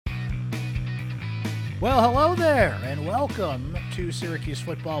Well, hello there, and welcome to Syracuse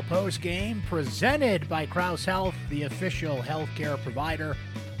Football Postgame, presented by Krause Health, the official healthcare provider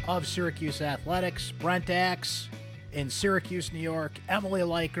of Syracuse Athletics. Brent Axe in Syracuse, New York. Emily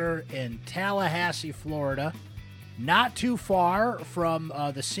Leiker in Tallahassee, Florida. Not too far from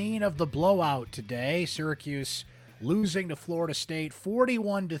the scene of the blowout today. Syracuse losing to Florida State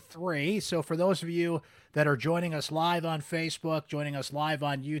 41-3. So for those of you that are joining us live on Facebook, joining us live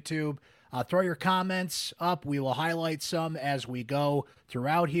on YouTube, throw your comments up. We will highlight some as we go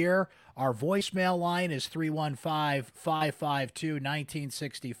throughout here. Our voicemail line is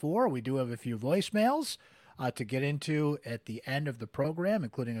 315-552-1964. We do have a few voicemails to get into at the end of the program,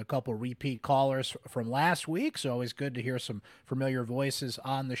 including a couple repeat callers from last week. So always good to hear some familiar voices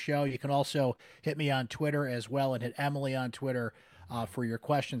on the show. You can also hit me on Twitter as well and hit Emily on Twitter for your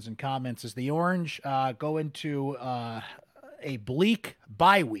questions and comments as the Orange go into a bleak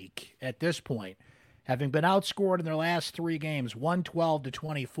bye week at this point, having been outscored in their last three games,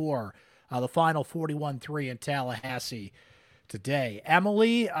 112-24, the final 41-3 in Tallahassee today.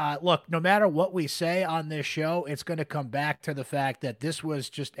 Emily, look, no matter what we say on this show, it's going to come back to the fact that this was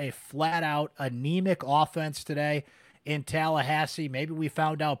just a flat-out anemic offense today in Tallahassee. Maybe we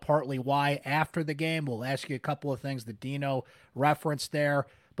found out partly why after the game. We'll ask you a couple of things that Dino referenced there.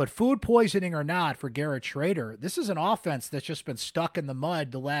 But food poisoning or not for Garrett Schrader, this is an offense that's just been stuck in the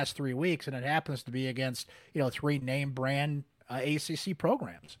mud the last 3 weeks, and it happens to be against, three name brand ACC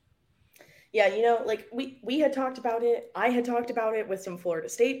programs. Yeah, like we had talked about it. I had talked about it with some Florida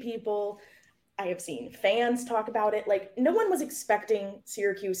State people. I have seen fans talk about it. Like, no one was expecting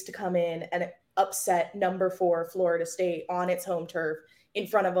Syracuse to come in and upset number 4 Florida State on its home turf in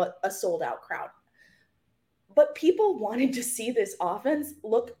front of a sold-out crowd. But people wanted to see this offense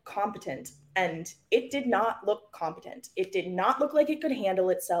look competent, and it did not look competent. It did not look like it could handle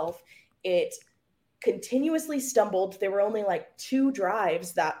itself. It continuously stumbled. There were only like 2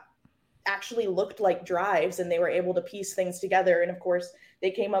 drives that actually looked like drives, and they were able to piece things together. And of course,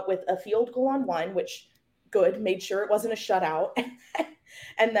 they came up with a field goal on one, which good, made sure it wasn't a shutout,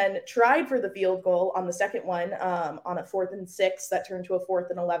 and then tried for the field goal on the second one on a 4th and 6 that turned to a 4th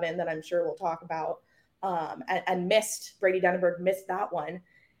and 11 that I'm sure we'll talk about. And missed. Brady Denneberg missed that one.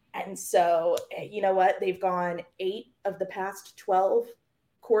 And so, you know what? They've gone 8 of the past 12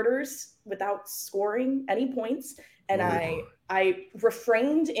 quarters without scoring any points. And I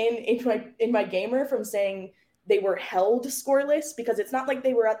refrained in my gamer from saying they were held scoreless, because it's not like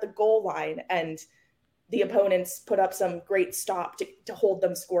they were at the goal line and the opponents put up some great stop to hold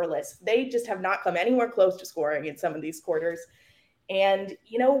them scoreless. They just have not come anywhere close to scoring in some of these quarters. And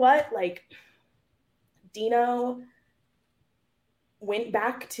you know what? Like, Dino went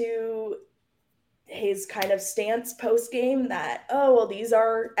back to his kind of stance post-game that, these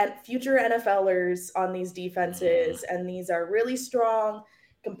are future NFLers on these defenses, and these are really strong,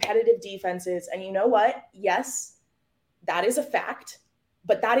 competitive defenses. And you know what? Yes, that is a fact,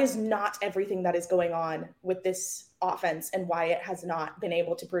 but that is not everything that is going on with this offense and why it has not been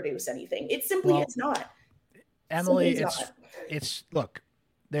able to produce anything. It simply is not. Emily, it's look,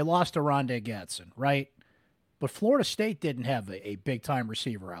 they lost to Rondé Gadsden, right? But Florida State didn't have a big-time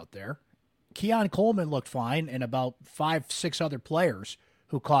receiver out there. Keon Coleman looked fine, and about 5-6 other players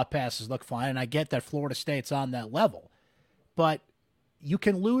who caught passes looked fine, and I get that Florida State's on that level. But you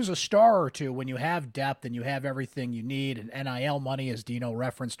can lose a star or two when you have depth and you have everything you need, and NIL money, as Dino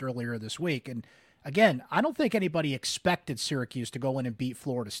referenced earlier this week. And again, I don't think anybody expected Syracuse to go in and beat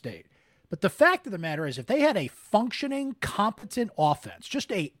Florida State. But the fact of the matter is, if they had a functioning, competent offense,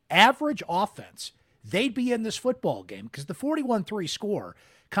 just an average offense, they'd be in this football game, because the 41-3 score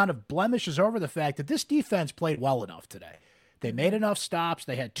kind of blemishes over the fact that this defense played well enough today. They made enough stops.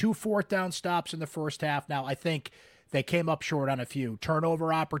 They had 2 4th-down stops in the first half. Now, I think they came up short on a few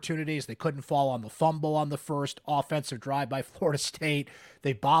turnover opportunities. They couldn't fall on the fumble on the first offensive drive by Florida State.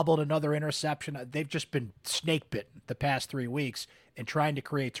 They bobbled another interception. They've just been snake-bitten the past 3 weeks in trying to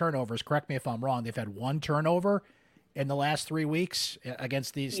create turnovers. Correct me if I'm wrong. They've had 1 turnover in the last 3 weeks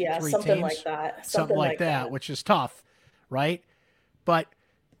against these 3 teams. Something like that, which is tough, right? But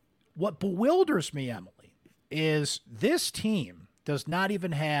what bewilders me, Emily, is this team does not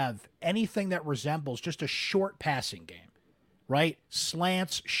even have anything that resembles just a short passing game, right?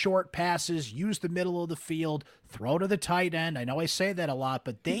 Slants, short passes, use the middle of the field, throw to the tight end. I know I say that a lot,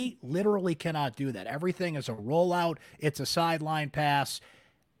 but they literally cannot do that. Everything is a rollout. It's a sideline pass.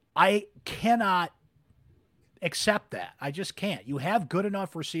 I cannot accept that. I just can't. You have good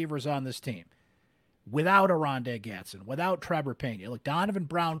enough receivers on this team without a Rondé Gadsden, without Trevor Pena. Look, Donovan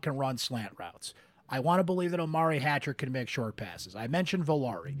Brown can run slant routes. I want to believe that Omari Hatcher can make short passes. I mentioned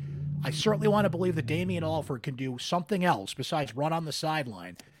Volari. I certainly want to believe that Damian Alford can do something else besides run on the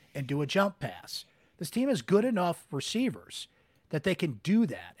sideline and do a jump pass. This team has good enough receivers that they can do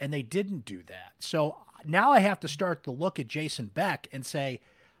that, and they didn't do that. So now I have to start to look at Jason Beck and say,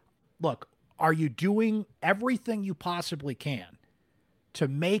 look, are you doing everything you possibly can to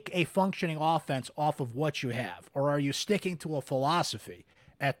make a functioning offense off of what you have? Or are you sticking to a philosophy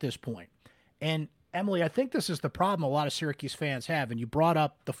at this point? And Emily, I think this is the problem a lot of Syracuse fans have. And you brought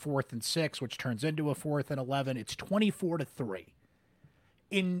up the 4th and 6, which turns into a 4th and 11. It's 24-3.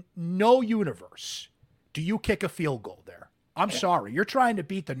 In no universe do you kick a field goal there. I'm sorry. You're trying to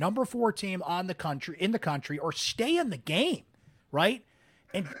beat the number 4 team in the country or stay in the game, right?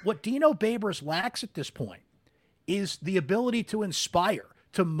 And what Dino Babers lacks at this point is the ability to inspire,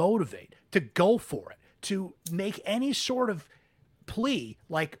 to motivate, to go for it, to make any sort of plea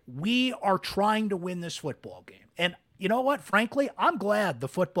like we are trying to win this football game. And you know what? Frankly, I'm glad the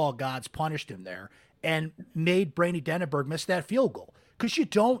football gods punished him there and made Brady Denneberg miss that field goal, because you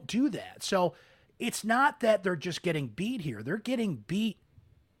don't do that. So it's not that they're just getting beat here. They're getting beat,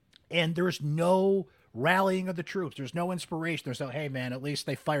 and there's no rallying of the troops. There's no inspiration. There's no, hey, man, at least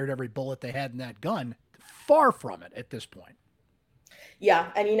they fired every bullet they had in that gun. Far from it at this point.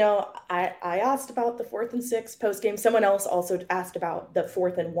 Yeah, and I asked about the 4th and 6 post game. Someone else also asked about the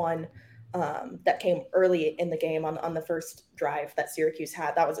 4th and 1 that came early in the game on the first drive that Syracuse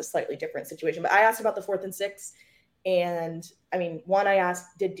had. That was a slightly different situation. But I asked about the 4th and 6, and I mean, one, I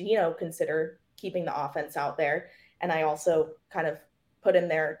asked, did Dino consider keeping the offense out there? And I also kind of put in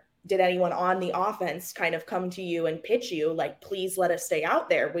there, did anyone on the offense kind of come to you and pitch you like, please let us stay out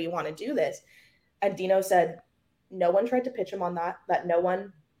there, we want to do this? And Dino said no one tried to pitch him on that no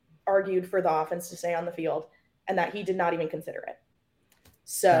one argued for the offense to stay on the field, and that he did not even consider it.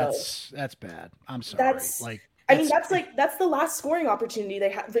 So that's bad. I'm sorry. That's the last scoring opportunity they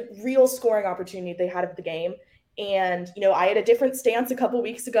had, the real scoring opportunity they had of the game. And, I had a different stance a couple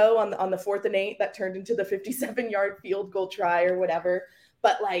weeks ago on the 4th and 8 that turned into the 57-yard field goal try or whatever.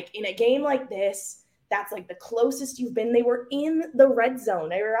 But like in a game like this, that's like the closest you've been. They were in the red zone.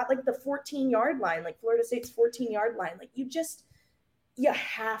 They were at like the 14-yard line, like Florida State's 14-yard line. Like you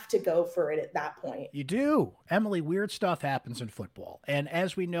have to go for it at that point. You do. Emily, weird stuff happens in football. And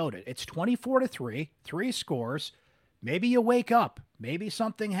as we noted, it's 24-3, 3 scores. Maybe you wake up. Maybe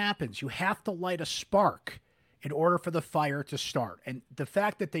something happens. You have to light a spark in order for the fire to start. And the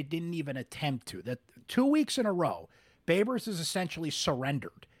fact that they didn't even attempt to, that 2 weeks in a row, Babers has essentially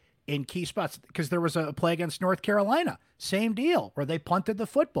surrendered in key spots, because there was a play against North Carolina, same deal, where they punted the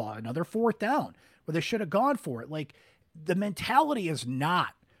football, another 4th down, where they should have gone for it. Like, the mentality is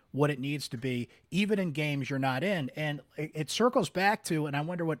not what it needs to be, even in games you're not in. And it circles back to, and I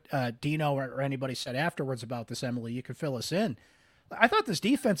wonder what Dino or anybody said afterwards about this, Emily, you could fill us in. I thought this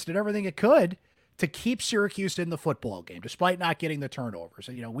defense did everything it could to keep Syracuse in the football game, despite not getting the turnovers.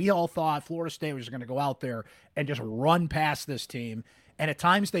 And, we all thought Florida State was going to go out there and just run past this team. And at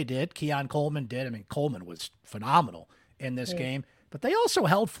times they did. Keon Coleman did. I mean, Coleman was phenomenal in this game. But they also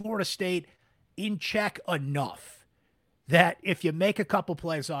held Florida State in check enough that if you make a couple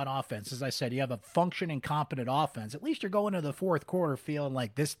plays on offense, as I said, you have a functioning, competent offense, at least you're going into the 4th quarter feeling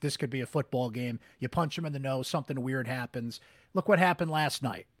like this could be a football game. You punch them in the nose, something weird happens. Look what happened last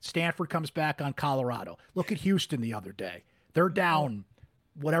night. Stanford comes back on Colorado. Look at Houston the other day. They're down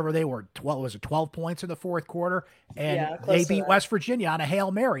whatever they were, 12 points in the 4th quarter, and they beat West Virginia on a Hail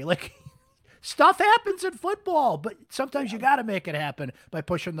Mary. Like, stuff happens in football, but sometimes you got to make it happen by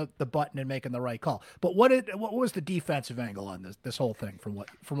pushing the button and making the right call. But what was the defensive angle on this whole thing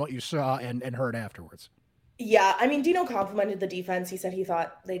from what you saw and heard afterwards? Yeah, I mean, Dino complimented the defense. He said he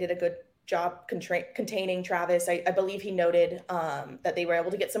thought they did a good job containing Travis. I believe he noted that they were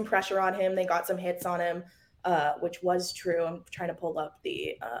able to get some pressure on him. They got some hits on him, which was true. I'm trying to pull up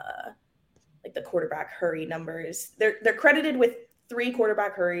the quarterback hurry numbers. They're credited with 3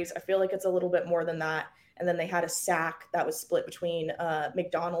 quarterback hurries. I feel like it's a little bit more than that. And then they had a sack that was split between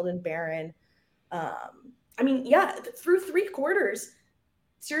McDonald and Barron. Through 3 quarters,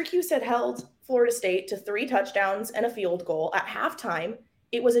 Syracuse had held Florida State to 3 touchdowns and a field goal. At halftime,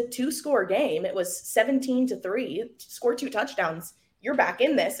 it was a 2-score game. It was 17-3. Score 2 touchdowns. You're back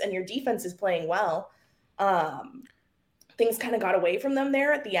in this, and your defense is playing well. Things kind of got away from them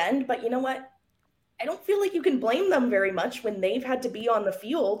there at the end, but you know what? I don't feel like you can blame them very much when they've had to be on the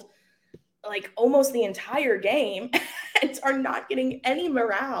field like almost the entire game and are not getting any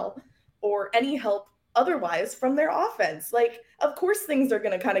morale or any help otherwise from their offense. Like, of course things are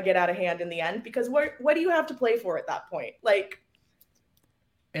going to kind of get out of hand in the end, because what do you have to play for at that point? Like,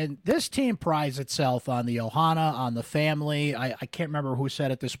 And this team prides itself on the Ohana, on the family. I can't remember who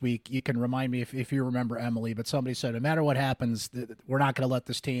said it this week. You can remind me if you remember, Emily, but somebody said, no matter what happens, we're not going to let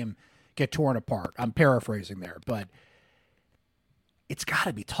this team get torn apart. I'm paraphrasing there, but it's got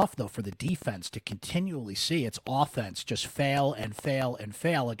to be tough, though, for the defense to continually see its offense just fail and fail and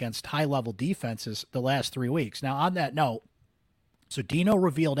fail against high-level defenses the last 3 weeks. Now, on that note, so Dino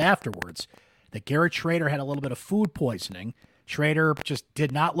revealed afterwards that Garrett Schrader had a little bit of food poisoning. Schrader just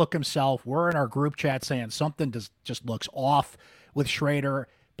did not look himself. We're in our group chat saying something just looks off with Schrader,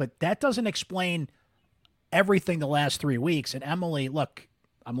 but that doesn't explain everything the last 3 weeks. And Emily, look,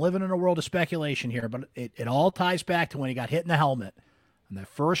 I'm living in a world of speculation here, but it all ties back to when he got hit in the helmet. On that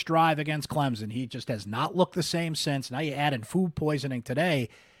first drive against Clemson, he just has not looked the same since. Now you add in food poisoning today.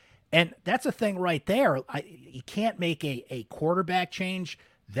 And that's a thing right there. You can't make a quarterback change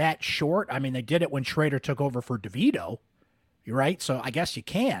that short. I mean, they did it when Schrader took over for DeVito. You're right. So I guess you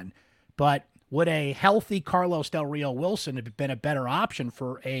can. But would a healthy Carlos Del Rio Wilson have been a better option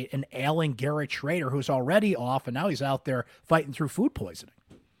for an ailing Garrett Schrader who's already off and now he's out there fighting through food poisoning?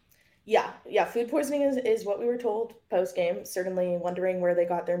 Yeah. Food poisoning is what we were told post game. Certainly wondering where they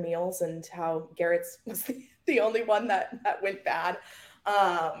got their meals and how Garrett's was the only one that went bad.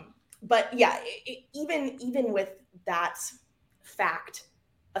 But yeah, even with that fact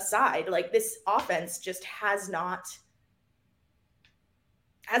aside, like this offense just has not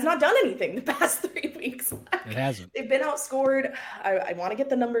done anything the past 3 weeks. It hasn't. They've been outscored. I want to get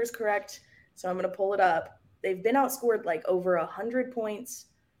the numbers correct, so I'm going to pull it up. They've been outscored like over 100 points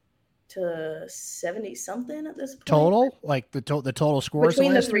to 70 something at this point. Total? Like the total scores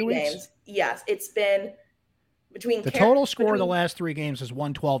between the last the 3 weeks? games. Yes, it's been between the total score of the last 3 games is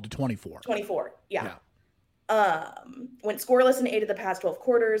 112 to 24. 24. Yeah. Went scoreless in 8 of the past 12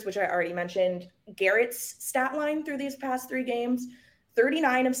 quarters, which I already mentioned. Garrett's stat line through these past 3 games,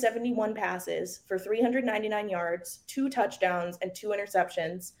 39 of 71 passes for 399 yards, 2 touchdowns, and 2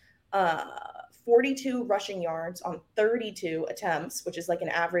 interceptions, 42 rushing yards on 32 attempts, which is like an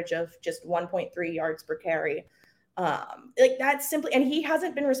average of just 1.3 yards per carry. Like that's simply, and he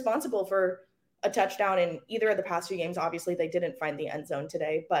hasn't been responsible for a touchdown in either of the past 2 games. Obviously, they didn't find the end zone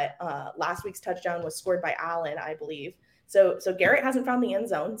today, but last week's touchdown was scored by Allen, I believe. So Garrett hasn't found the end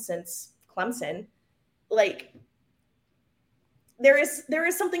zone since Clemson. Like, there is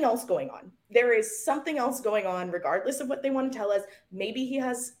something else going on. There is something else going on, regardless of what they want to tell us. Maybe he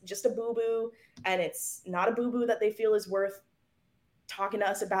has just a boo-boo, and it's not a boo-boo that they feel is worth talking to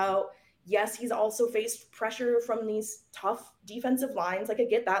us about. Yes, he's also faced pressure from these tough defensive lines. Like, I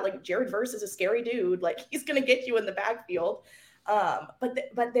get that. Like, Jared Verse is a scary dude. Like, he's going to get you in the backfield.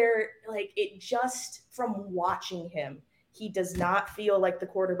 But they're like, it just from watching him, he does not feel like the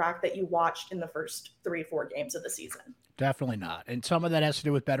quarterback that you watched in the first 3-4 games of the season. Definitely not. And some of that has to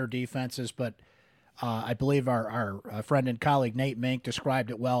do with better defenses, but I believe our friend and colleague Nate Mink described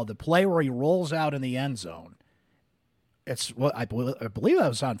it well. The play where he rolls out in the end zone, it's what I believe that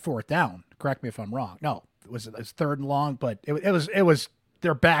was on 4th down. Correct me if I'm wrong. No, it was 3rd and long, but it was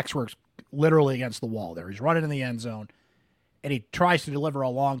their backs were literally against the wall there. He's running in the end zone, and he tries to deliver a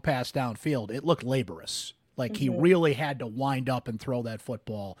long pass downfield. It looked laborious. Like he really had to wind up and throw that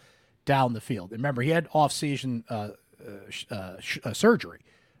football down the field. And remember, he had off-season surgery,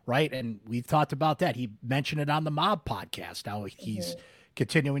 right? And we've talked about that. He mentioned it on the Mob podcast, how he's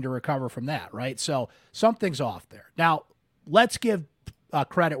continuing to recover from that, right? So something's off there. Now, let's give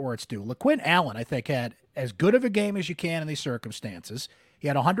credit where it's due. LaQuint Allen, I think, had as good of a game as you can in these circumstances. He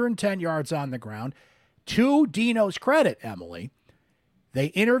had 110 yards on the ground. To Dino's credit, Emily, they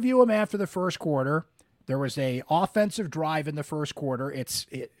interview him after the first quarter. There was a offensive drive in the first quarter.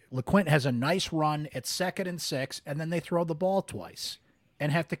 LaQuint has a nice run. It's 2nd and 6, and then they throw the ball twice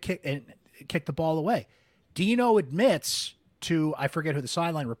and have to kick the ball away. Dino admits to, I forget who the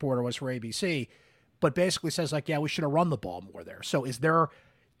sideline reporter was for ABC, but basically says like, yeah, we should have run the ball more there. So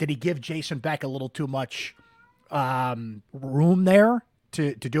did he give Jason Beck a little too much room there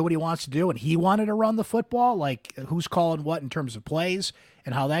to do what he wants to do, and he wanted to run the football? Like, who's calling what in terms of plays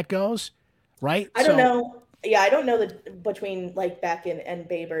and how that goes, right? I don't know. Yeah, I don't know between like Beck and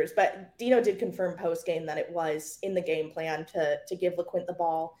Babers, but Dino did confirm post game that it was in the game plan to give LaQuint the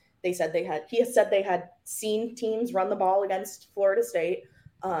ball. He said they had seen teams run the ball against Florida State,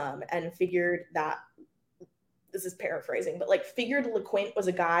 and figured that, this is paraphrasing, but like figured LaQuint was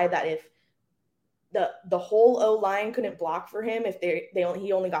a guy that if the whole O-line couldn't block for him, if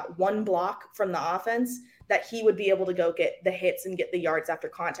he only got one block from the offense, that he would be able to go get the hits and get the yards after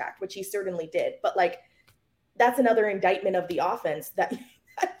contact, which he certainly did. But like, that's another indictment of the offense that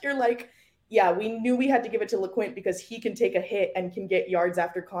you're like, yeah, we knew we had to give it to LeQuint because he can take a hit and can get yards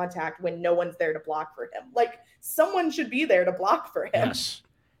after contact when no one's there to block for him. Like, someone should be there to block for him. Yes.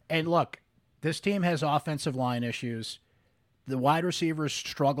 And look, this team has offensive line issues. The wide receivers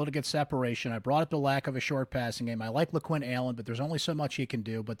struggle to get separation. I brought up the lack of a short passing game. I like LeQuint Allen, but there's only so much he can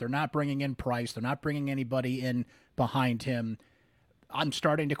do. But they're not bringing in Price. They're not bringing anybody in behind him. I'm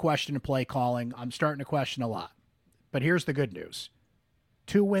starting to question the play calling. I'm starting to question a lot. But here's the good news.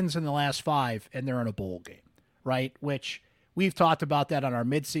 2 wins in the last 5, and they're in a bowl game, right? Which we've talked about that on our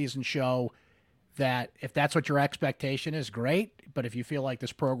midseason show, that if that's what your expectation is, great. But if you feel like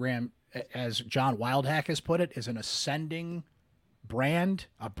this program, as John Wildhack has put it, is an ascending brand,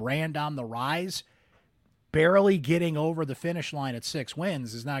 a brand on the rise, barely getting over the finish line at 6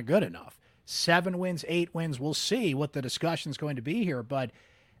 wins is not good enough. 7 wins, 8 wins, we'll see what the discussion is going to be here. But,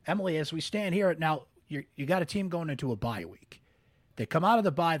 Emily, as we stand here, now you got a team going into a bye week. They come out of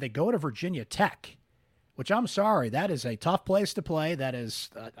the bye, they go to Virginia Tech, which I'm sorry, that is a tough place to play. That is,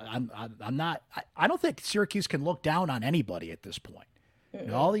 I don't think Syracuse can look down on anybody at this point. You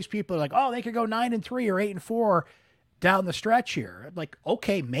know, all these people are like, oh, they could go 9-3 or 8-4 down the stretch here. Like,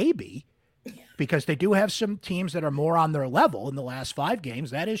 okay, maybe, because they do have some teams that are more on their level in the last 5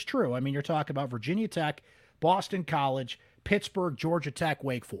 games. That is true. I mean, you're talking about Virginia Tech, Boston College, Pittsburgh, Georgia Tech,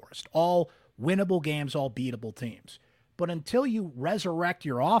 Wake Forest, all winnable games, all beatable teams. But until you resurrect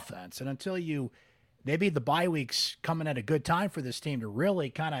your offense and until maybe the bye week's coming at a good time for this team to really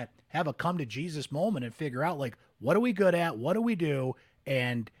kind of have a come to Jesus moment and figure out, like, what are we good at? What do we do?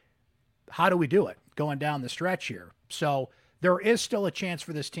 And how do we do it going down the stretch here? So there is still a chance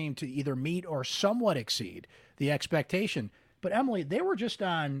for this team to either meet or somewhat exceed the expectation. But, Emily, they were just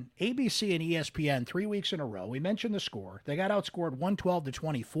on ABC and ESPN 3 weeks in a row. We mentioned the score. They got outscored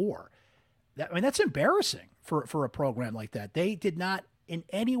 112-24. That's embarrassing for a program like that. They did not in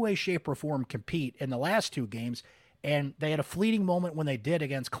any way, shape, or form compete in the last 2 games, and they had a fleeting moment when they did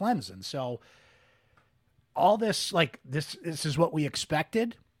against Clemson. So all this, like, this is what we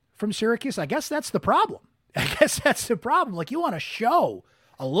expected from Syracuse. I guess that's the problem. Like, you want to show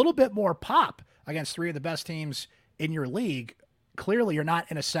a little bit more pop against 3 of the best teams in your league. Clearly, you're not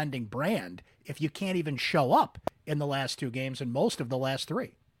an ascending brand if you can't even show up in the last 2 games and most of the last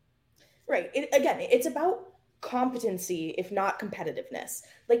 3. Right. It's about competency, if not competitiveness.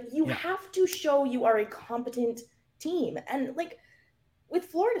 Like, you have to show you are a competent team. And, like, with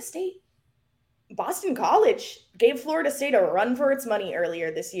Florida State, Boston College gave Florida State a run for its money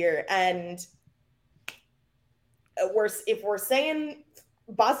earlier this year. And if we're saying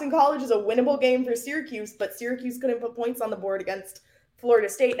Boston College is a winnable game for Syracuse, but Syracuse couldn't put points on the board against Florida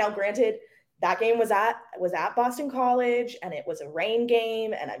State. Now, granted, that game was at Boston College, and it was a rain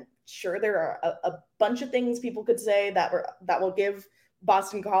game, and I'm sure there are a bunch of things people could say that will give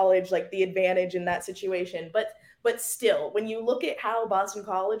Boston College, like, the advantage in that situation. But still, when you look at how Boston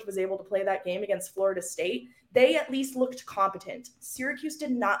College was able to play that game against Florida State, they at least looked competent. Syracuse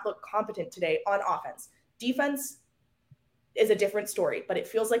did not look competent today on offense. Defense is a different story, but it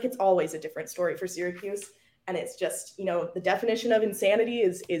feels like it's always a different story for Syracuse. And it's just, the definition of insanity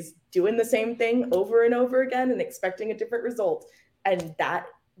is doing the same thing over and over again and expecting a different result. And that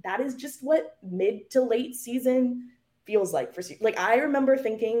is just what mid to late season feels like for Syracuse. Like, I remember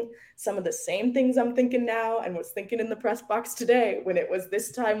thinking some of the same things I'm thinking now and was thinking in the press box today when it was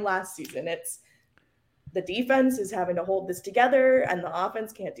this time last season. It's the defense is having to hold this together and the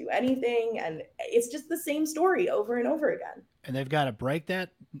offense can't do anything. And it's just the same story over and over again. And they've got to break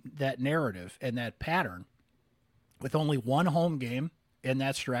that narrative and that pattern with only 1 home game in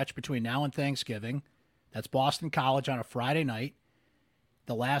that stretch between now and Thanksgiving. That's Boston College on a Friday night.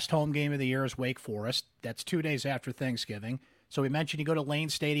 The last home game of the year is Wake Forest. That's 2 days after Thanksgiving. So we mentioned you go to Lane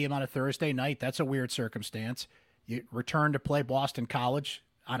Stadium on a Thursday night. That's a weird circumstance. You return to play Boston College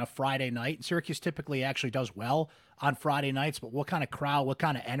on a Friday night. Syracuse typically actually does well on Friday nights, but what kind of crowd, what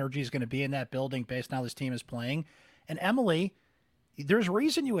kind of energy is going to be in that building based on how this team is playing? And, Emily, there's a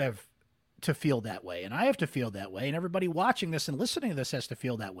reason you have to feel that way, and I have to feel that way, and everybody watching this and listening to this has to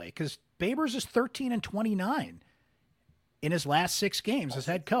feel that way, because Babers is 13-29 in his last 6 games as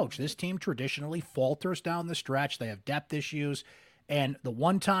head coach. This team traditionally falters down the stretch. They have depth issues, and the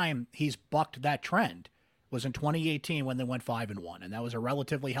one time he's bucked that trend was in 2018 when they went 5-1, and that was a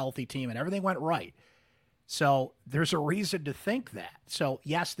relatively healthy team, and everything went right. So there's a reason to think that. So,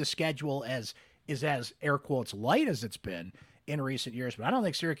 yes, the schedule is as, air quotes, light as it's been in recent years, but I don't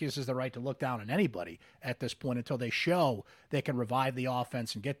think Syracuse has the right to look down on anybody at this point until they show they can revive the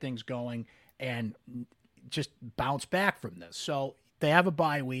offense and get things going and just bounce back from this. So they have a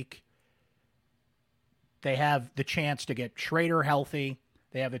bye week. They have the chance to get Schrader healthy.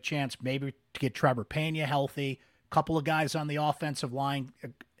 They have a chance maybe to get Trevor Pena healthy. A couple of guys on the offensive line.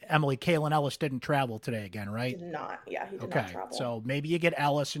 Emily, Kalen Ellis didn't travel today again, right? Did not. Yeah, he did not Okay. travel. So maybe you get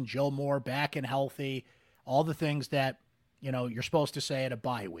Ellis and Joe Moore back and healthy. All the things that, you're supposed to say at a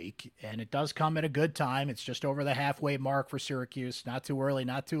bye week. And it does come at a good time. It's just over the halfway mark for Syracuse. Not too early,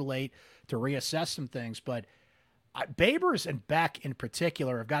 not too late to reassess some things. But Babers and Beck in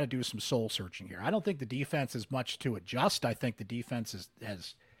particular have got to do some soul searching here. I don't think the defense is much to adjust. I think the defense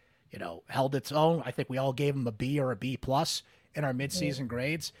has held its own. I think we all gave them a B or a B plus in our midseason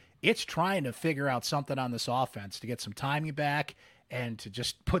grades. It's trying to figure out something on this offense to get some timing back and to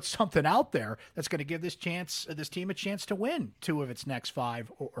just put something out there that's going to give this team a chance to win 2 of its next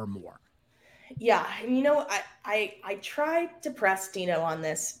 5 or more. Yeah, and I tried to press Dino on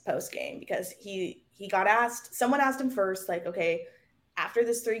this post game because he got asked. Someone asked him first, like, okay, after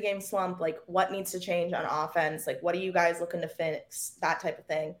this 3-game slump, like, what needs to change on offense? Like, what are you guys looking to fix? That type of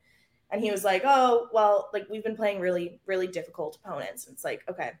thing. And he was like, oh, well, like, we've been playing really, really difficult opponents. And it's like,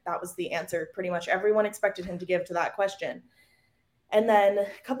 okay, that was the answer pretty much everyone expected him to give to that question. And then a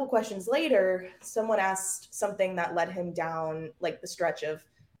couple questions later, someone asked something that led him down, like, the stretch of,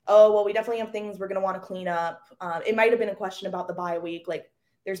 oh, well, we definitely have things we're going to want to clean up. It might have been a question about the bye week. Like,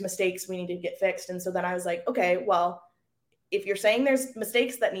 there's mistakes we need to get fixed. And so then I was like, okay, well, if you're saying there's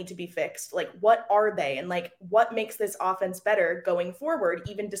mistakes that need to be fixed, like, what are they? And, like, what makes this offense better going forward,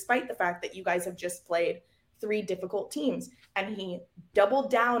 even despite the fact that you guys have just played 3 difficult teams? And he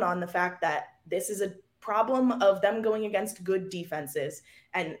doubled down on the fact that this is a problem of them going against good defenses,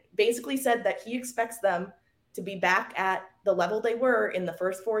 and basically said that he expects them to be back at the level they were in the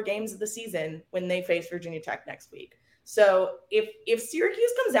first 4 games of the season when they face Virginia Tech next week. So if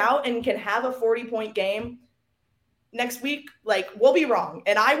Syracuse comes out and can have a 40-point game next week, like, we'll be wrong,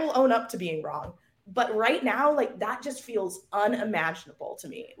 and I will own up to being wrong. But right now, like, that just feels unimaginable to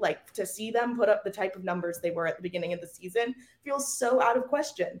me. Like, to see them put up the type of numbers they were at the beginning of the season feels so out of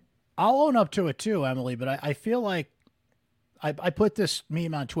question. I'll own up to it too, Emily, but I feel like I put this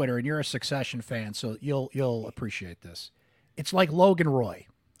meme on Twitter, and you're a Succession fan, so you'll appreciate this. It's like Logan Roy,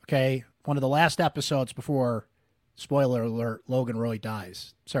 okay? One of the last episodes before, spoiler alert, Logan Roy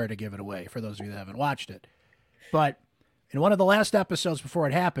dies. Sorry to give it away for those of you that haven't watched it. But in one of the last episodes before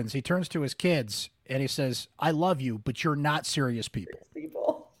it happens, he turns to his kids and he says, I love you, but you're not serious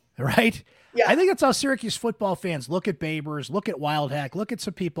people. Right? Yeah. I think that's how Syracuse football fans look at Babers, look at Wildhack, look at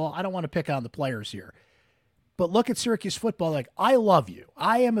some people. I don't want to pick on the players here, but look at Syracuse football like, I love you.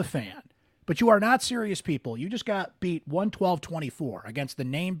 I am a fan, but you are not serious people. You just got beat 112-24 against the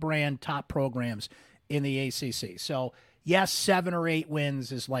name brand top programs in the ACC. So yes, 7 or 8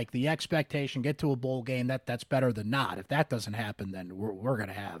 wins is like the expectation. Get to a bowl game. That's better than not. If that doesn't happen, then we're going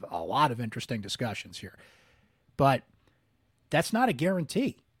to have a lot of interesting discussions here. But that's not a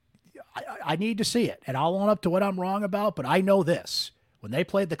guarantee. I need to see it, and I'll own up to what I'm wrong about, but I know this. When they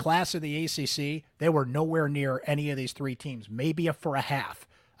played the class of the ACC, they were nowhere near any of these 3 teams, maybe for a half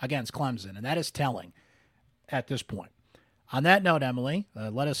against Clemson, and that is telling at this point. On that note, Emily,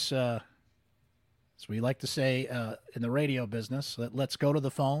 let us, as we like to say in the radio business, let's go to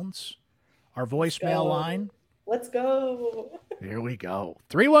the phones. Our voicemail line. Let's go. Here we go.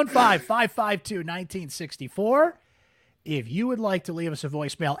 315-552-1964. If you would like to leave us a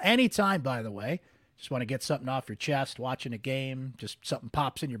voicemail anytime, by the way, just want to get something off your chest, watching a game, just something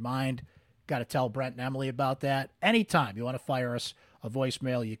pops in your mind, got to tell Brent and Emily about that. Anytime you want to fire us a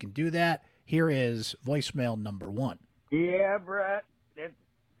voicemail, you can do that. Here is voicemail number 1. Yeah, Brett. This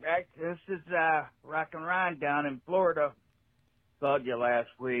is Rock and Ron down in Florida. Called you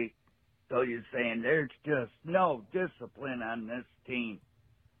last week. Told you saying there's just no discipline on this team.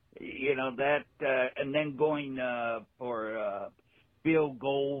 You know, that, and then going for a field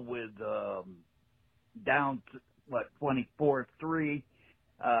goal with down, 24-3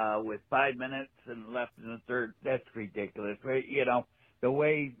 with 5 minutes and left in the third. That's ridiculous. You know, the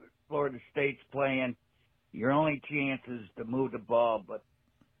way Florida State's playing, your only chance is to move the ball. But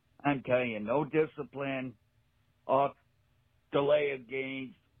I'm telling you, no discipline, off delay of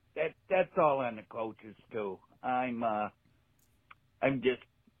games. That's all on the coaches, too. I'm just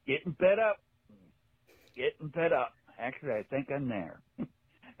getting fed up. Actually, I think I'm there.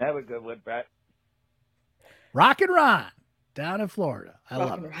 Have a good one, Brett. Rock and Ron down in Florida. I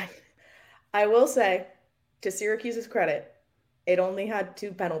love it. I will say, to Syracuse's credit, it only had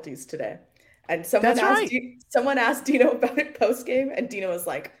 2 penalties today. And someone asked Dino about it post game, and Dino was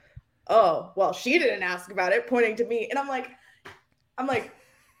like, "Oh, well, she didn't ask about it," pointing to me. And I'm like,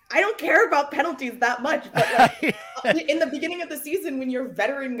 I don't care about penalties that much, but like in the beginning of the season, when your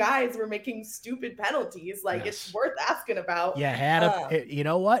veteran guys were making stupid penalties, like it's worth asking about. Yeah, you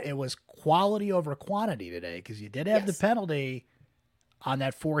know what? It was quality over quantity today because you did have the penalty on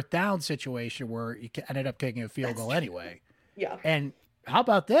that 4th down situation where you ended up kicking a field goal anyway. Yeah. And how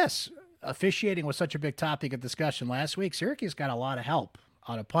about this? Officiating was such a big topic of discussion last week. Syracuse got a lot of help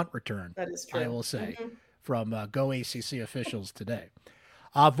on a punt return. That is true. I will say from Go ACC officials today.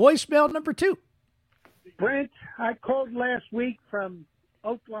 Voicemail number 2. Brent, I called last week from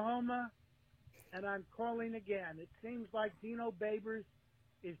Oklahoma, and I'm calling again. It seems like Dino Babers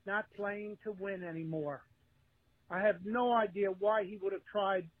is not playing to win anymore. I have no idea why he would have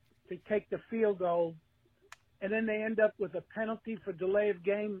tried to take the field goal, and then they end up with a penalty for delay of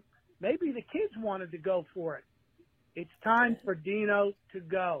game. Maybe the kids wanted to go for it. It's time for Dino to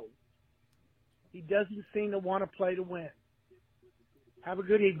go. He doesn't seem to want to play to win. Have a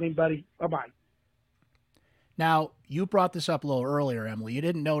good evening, buddy. Bye-bye. Now, you brought this up a little earlier, Emily. You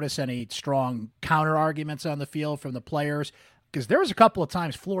didn't notice any strong counter arguments on the field from the players because there was a couple of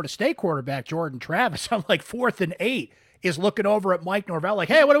times Florida State quarterback Jordan Travis on like 4th and 8 is looking over at Mike Norvell like,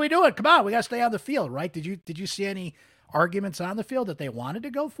 hey, what are we doing? Come on, we got to stay on the field, right? Did you see any arguments on the field that they wanted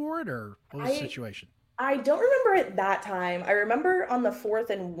to go for it, or what was the situation? I don't remember it that time. I remember on the 4th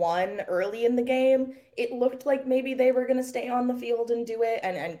and 1 early in the game, it looked like maybe they were going to stay on the field and do it.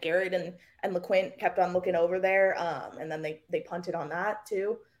 And Garrett and LeQuint kept on looking over there. And then they punted on that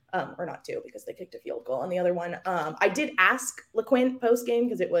too. Or not too, because they kicked a field goal on the other one. I did ask LeQuint post game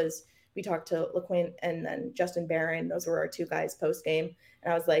because we talked to LeQuint and then Justin Barron. Those were our 2 guys post game.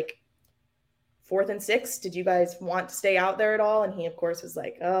 And I was like, 4th and 6, did you guys want to stay out there at all? And he, of course, was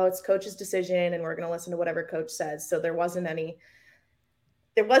like, oh, it's coach's decision, and we're going to listen to whatever coach says. So it wasn't,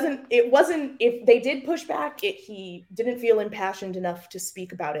 if they did push back, he didn't feel impassioned enough to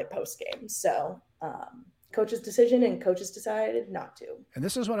speak about it post game. So coach's decision, and coaches decided not to. And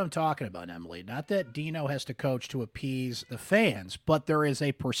this is what I'm talking about, Emily. Not that Dino has to coach to appease the fans, but there is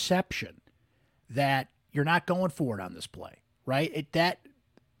a perception that you're not going for it on this play, right?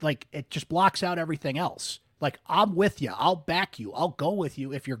 It just blocks out everything else. Like, I'm with you. I'll back you. I'll go with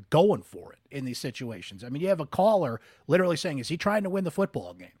you if you're going for it in these situations. I mean, you have a caller literally saying, is he trying to win the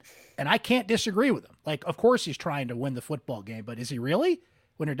football game? And I can't disagree with him. Like, of course he's trying to win the football game, but is he really?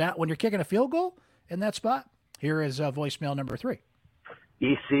 When you're kicking a field goal in that spot? Here is voicemail number 3.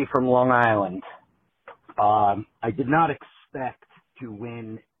 EC from Long Island. I did not expect to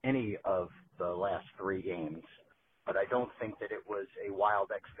win any of the last 3 games, but I don't think that it was a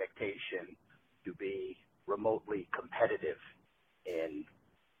wild expectation to be remotely competitive in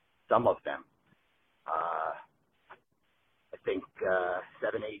some of them. I think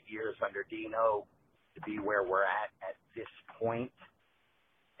 7-8 years under Dino to be where we're at this point,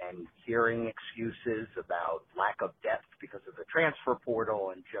 and hearing excuses about lack of depth because of the transfer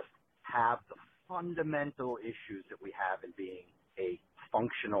portal and just have the fundamental issues that we have in being a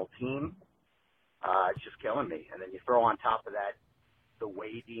functional team, it's just killing me. And then you throw on top of that the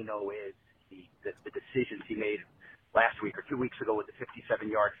way Dino is, the decisions he made last week or 2 weeks ago with the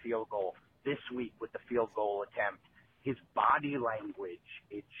 57-yard field goal, this week with the field goal attempt, his body language,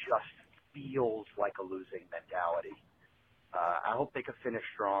 it just feels like a losing mentality. I hope they can finish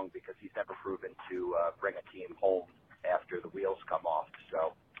strong because he's never proven to bring a team home after the wheels come off.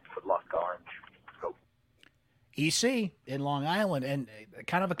 So good luck, Orange. Go. EC in Long Island, and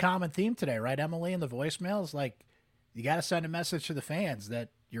kind of a common theme today, right, Emily? In the voicemails, like, you got to send a message to the fans that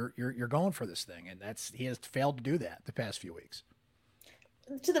you're going for this thing, and he has failed to do that the past few weeks.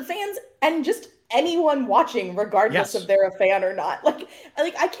 To the fans and just anyone watching, regardless if they're a fan or not. Like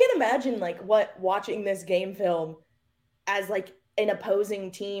I can't imagine what watching this game film as an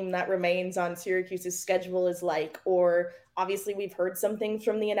opposing team that remains on Syracuse's schedule is like, or obviously we've heard some things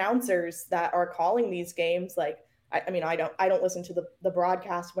from the announcers that are calling these games. I don't listen to the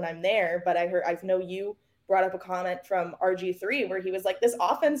broadcast when I'm there, but I know you brought up a comment from RG3 where he was like, this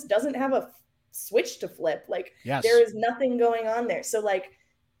offense doesn't have a switch to flip. There is nothing going on there. So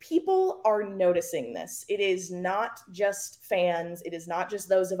people are noticing this. It is not just fans. It is not just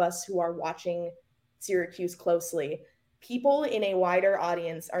those of us who are watching Syracuse closely. People in a wider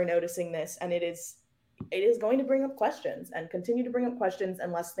audience are noticing this, and it is going to bring up questions and continue to bring up questions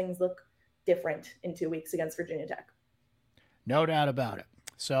unless things look different in 2 weeks against Virginia Tech. No doubt about it.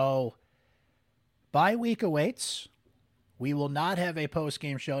 So bye week awaits. We will not have a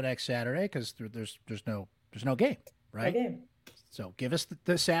post-game show next Saturday because there's no game, right? No game. So give us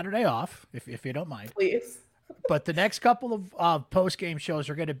the Saturday off if you don't mind. Please. But the next couple of post-game shows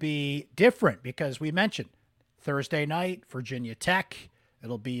are going to be different because we mentioned Thursday night, Virginia Tech,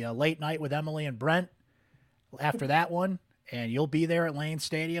 It'll be a late night with Emily and Brent after that one, and you'll be there at Lane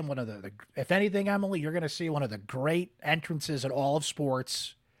Stadium. One of the if anything, Emily, you're going to see one of the great entrances in all of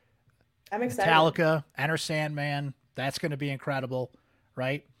sports. I'm excited. Metallica, Enter Sandman. That's going to be incredible,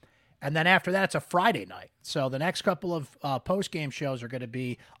 right? And then after that, it's a Friday night. So the next couple of post-game shows are going to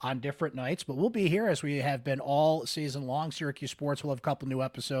be on different nights, but we'll be here as we have been all season long. Syracuse Sports will have a couple new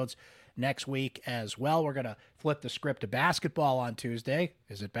episodes next week as well. We're going to flip the script to basketball on Tuesday.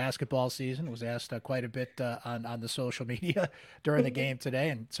 Is it basketball season? It was asked quite a bit on the social media during the game today,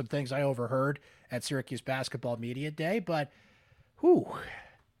 and some things I overheard at Syracuse Basketball Media Day. But,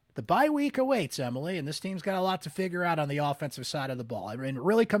 the bye week awaits, Emily, and this team's got a lot to figure out on the offensive side of the ball. I mean, it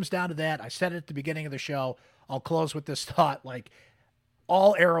really comes down to that. I said it at the beginning of the show. I'll close with this thought. Like,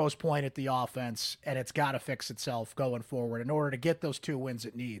 all arrows point at the offense, and it's got to fix itself going forward in order to get those 2 wins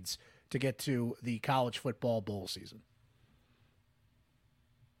it needs to get to the college football bowl season.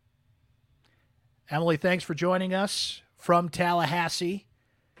 Emily, thanks for joining us from Tallahassee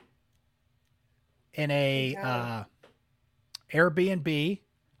in a Airbnb.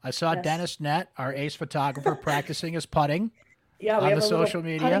 I saw Dennis Nett, our ace photographer, practicing his putting. Yeah, we on have the a social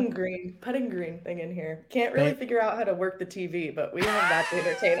little media. putting green thing in here. Can't really figure out how to work the TV, but we have that to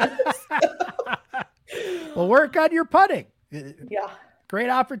entertain us. Well, work on your putting. Yeah.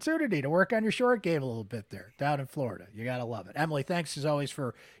 Great opportunity to work on your short game a little bit there down in Florida. You got to love it. Emily, thanks as always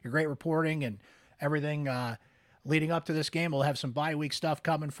for your great reporting and everything leading up to this game. We'll have some bye week stuff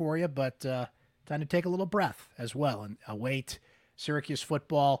coming for you, but time to take a little breath as well and await Syracuse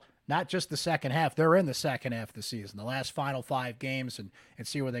football, not just the second half. They're in the second half of the season, the last final 5 games, and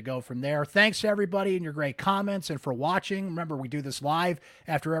see where they go from there. Thanks to everybody and your great comments and for watching. Remember, we do this live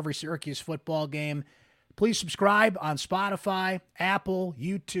after every Syracuse football game. Please subscribe on Spotify, Apple,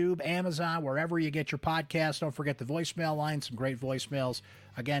 YouTube, Amazon, wherever you get your podcasts. Don't forget the voicemail line, some great voicemails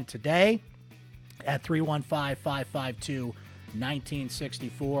again today at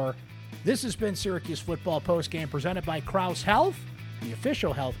 315-552-1964. This has been Syracuse Football Postgame presented by Krause Health, the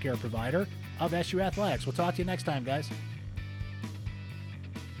official healthcare provider of SU Athletics. We'll talk to you next time, guys.